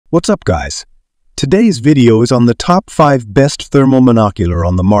What's up, guys? Today's video is on the top 5 best thermal monocular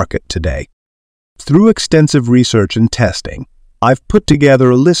on the market today. Through extensive research and testing, I've put together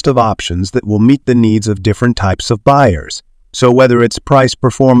a list of options that will meet the needs of different types of buyers. So whether it's price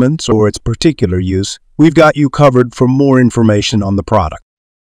performance or its particular use, we've got you covered for more information on the product.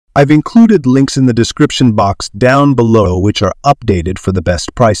 I've included links in the description box down below which are updated for the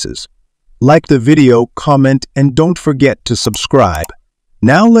best prices. Like the video, comment, and don't forget to subscribe.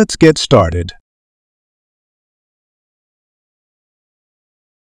 Now let's get started.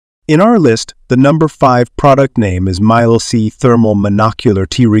 In our list, the number 5 product name is MiLESEEY Thermal Monocular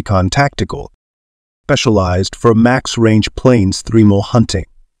T-Recon Tactical, specialized for max-range plains thermal hunting.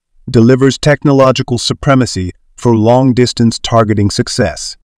 Delivers technological supremacy for long-distance targeting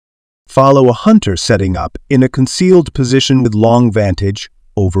success. Follow a hunter setting up in a concealed position with long vantage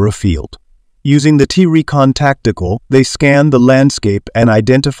over a field. Using the T-Recon Tactical, they scan the landscape and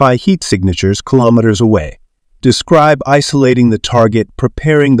identify heat signatures kilometers away. Describe isolating the target,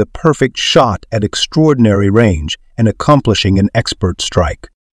 preparing the perfect shot at extraordinary range, and accomplishing an expert strike.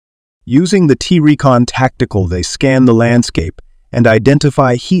 Using the T-Recon Tactical, they scan the landscape and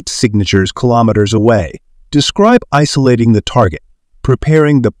identify heat signatures kilometers away. Describe isolating the target,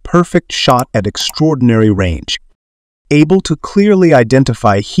 preparing the perfect shot at extraordinary range. Able to clearly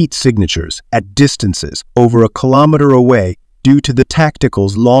identify heat signatures at distances over a kilometer away due to the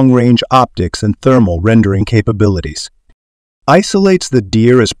Tactical's long-range optics and thermal rendering capabilities. Isolates the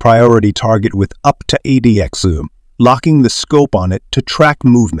deer as priority target with up to 80x zoom, locking the scope on it to track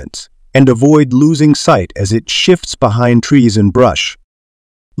movements and avoid losing sight as it shifts behind trees and brush.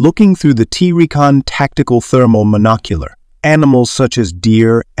 Looking through the T-Recon Tactical Thermal Monocular, animals such as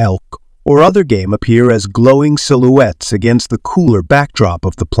deer, elk, or other game appear as glowing silhouettes against the cooler backdrop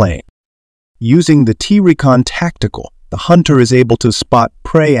of the plain. Using the T-Recon Tactical, the hunter is able to spot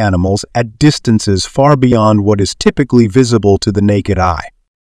prey animals at distances far beyond what is typically visible to the naked eye.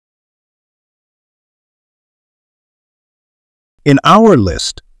 In our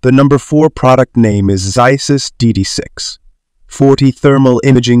list, the number 4 product name is ZEISS DD6, 40 Thermal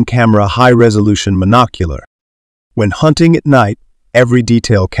Imaging Camera High-Resolution Monocular. When hunting at night, every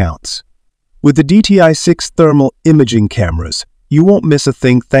detail counts. With the DTI6 thermal imaging cameras, you won't miss a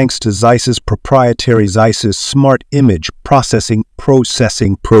thing thanks to ZEISS's proprietary ZEISS Smart Image Processing Pro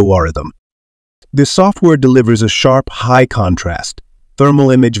algorithm. This software delivers a sharp, high-contrast thermal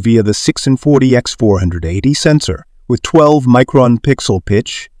image via the 640x480 sensor with 12-micron pixel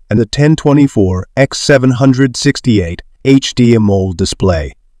pitch and the 1024x768 HD AMOLED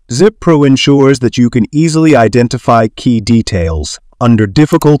display. ZIP Pro ensures that you can easily identify key details under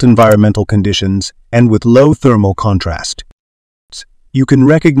difficult environmental conditions and with low thermal contrast. You can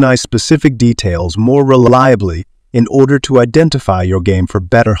recognize specific details more reliably in order to identify your game for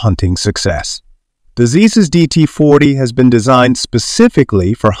better hunting success. The ZEISS DT40 has been designed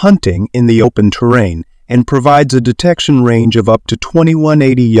specifically for hunting in the open terrain and provides a detection range of up to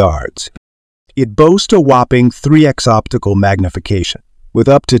 2180 yards. It boasts a whopping 3x optical magnification with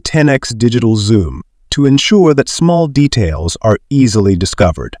up to 10x digital zoom to ensure that small details are easily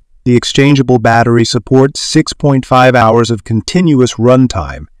discovered. The exchangeable battery supports 6.5 hours of continuous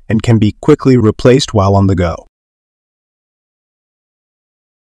runtime and can be quickly replaced while on the go.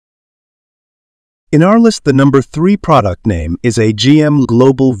 In our list, the number 3 product name is a GM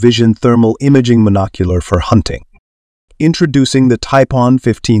Global Vision Thermal Imaging Monocular for hunting. Introducing the Typon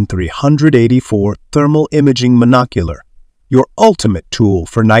 15384 Thermal Imaging Monocular, your ultimate tool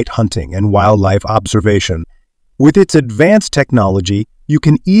for night hunting and wildlife observation. With its advanced technology, you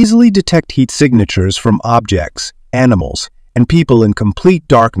can easily detect heat signatures from objects, animals, and people in complete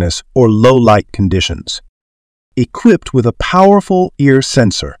darkness or low-light conditions. Equipped with a powerful ear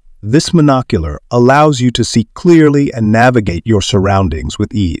sensor, this monocular allows you to see clearly and navigate your surroundings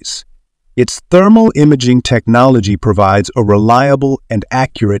with ease. Its thermal imaging technology provides a reliable and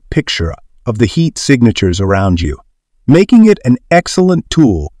accurate picture of the heat signatures around you, making it an excellent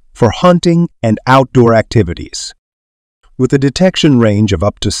tool for hunting and outdoor activities. With a detection range of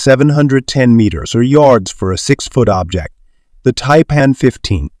up to 710 meters or yards for a 6-foot object, the Typon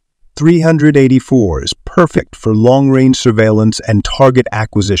 15384 is perfect for long-range surveillance and target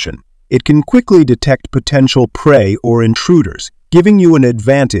acquisition. It can quickly detect potential prey or intruders, giving you an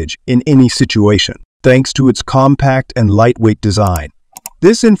advantage in any situation, thanks to its compact and lightweight design.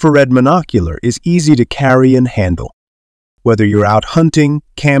 This infrared monocular is easy to carry and handle. Whether you're out hunting,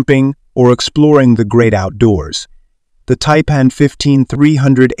 camping, or exploring the great outdoors, the Typon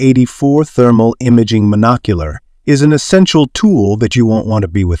 15384 Thermal Imaging Monocular is an essential tool that you won't want to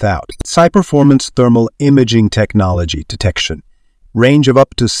be without. Its high-performance thermal imaging technology detection range of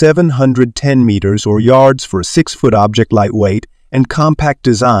up to 710 meters or yards for a 6-foot object, lightweight and compact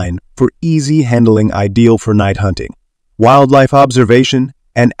design for easy handling, ideal for night hunting, wildlife observation,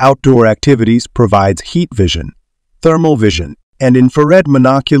 and outdoor activities. Provides heat vision, thermal vision, and infrared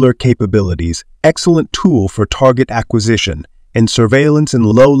monocular capabilities. Excellent tool for target acquisition and surveillance in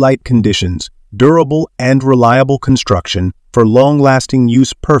low light conditions. Durable and reliable construction for long-lasting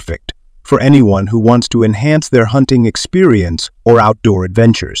use. Perfect for anyone who wants to enhance their hunting experience or outdoor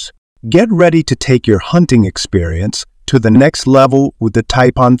adventures. Get ready to take your hunting experience to the next level with the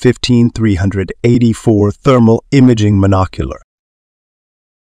Typon 15384 Thermal Imaging Monocular.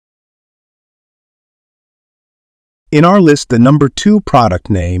 In our list, the number 2 product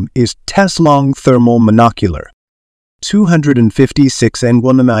name is Teslong Thermal Monocular 256 and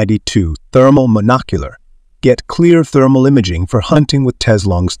 192 Thermal Monocular. Get clear thermal imaging for hunting with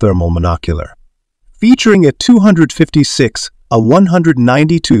Teslong's Thermal Monocular. Featuring a 256, a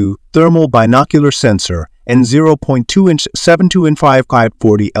 192 thermal binocular sensor and 0.2-inch 72-in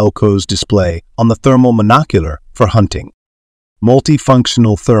 540 display on the Thermal Monocular for hunting.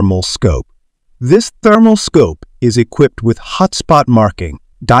 Multifunctional thermal scope. This thermal scope is equipped with hotspot marking,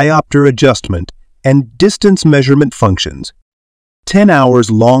 diopter adjustment, and distance measurement functions. 10 hours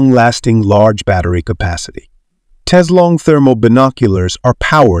long-lasting large battery capacity. Teslong thermal binoculars are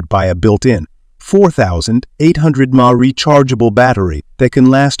powered by a built-in 4,800 mAh rechargeable battery that can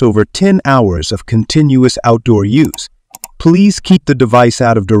last over 10 hours of continuous outdoor use. Please keep the device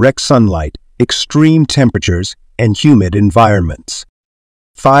out of direct sunlight, extreme temperatures, and humid environments.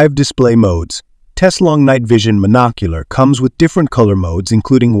 5 display modes. Teslong Night Vision Monocular comes with different color modes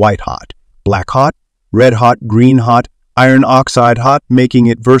including white hot, black hot, red hot, green hot, iron oxide hot, making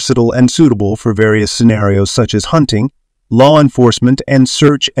it versatile and suitable for various scenarios such as hunting, law enforcement, and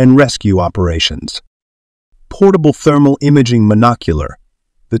search and rescue operations. Portable Thermal Imaging Monocular.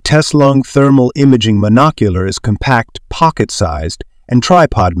 The Teslong Thermal Imaging Monocular is compact, pocket-sized, and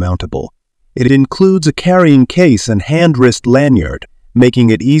tripod-mountable. It includes a carrying case and hand-wrist lanyard, making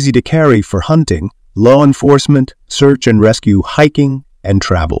it easy to carry for hunting, law enforcement, search and rescue, hiking, and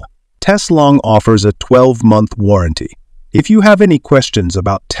travel. Teslong offers a 12-month warranty. If you have any questions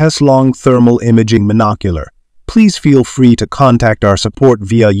about Teslong Thermal Imaging Monocular, please feel free to contact our support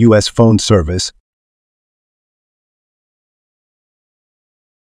via US phone service.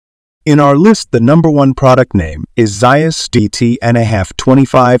 In our list, the number 1 product name is ZEISS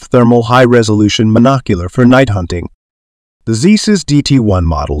DT1/2 Thermal High-Resolution Monocular for night hunting. The ZEISS DT1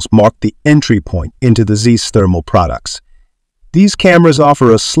 models mark the entry point into the ZEISS thermal products. These cameras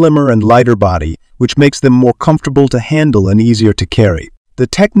offer a slimmer and lighter body, which makes them more comfortable to handle and easier to carry. The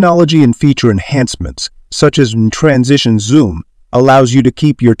technology and feature enhancements, such as transition zoom, allows you to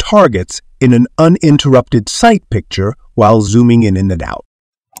keep your targets in an uninterrupted sight picture while zooming in and out.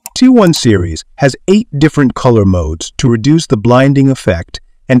 T1 series has 8 different color modes to reduce the blinding effect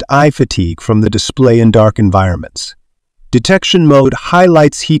and eye fatigue from the display in dark environments. Detection mode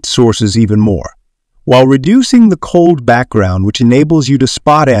highlights heat sources even more, while reducing the cold background, which enables you to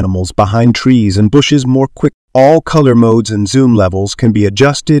spot animals behind trees and bushes more quickly. All color modes and zoom levels can be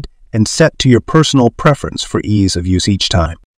adjusted and set to your personal preference for ease of use each time.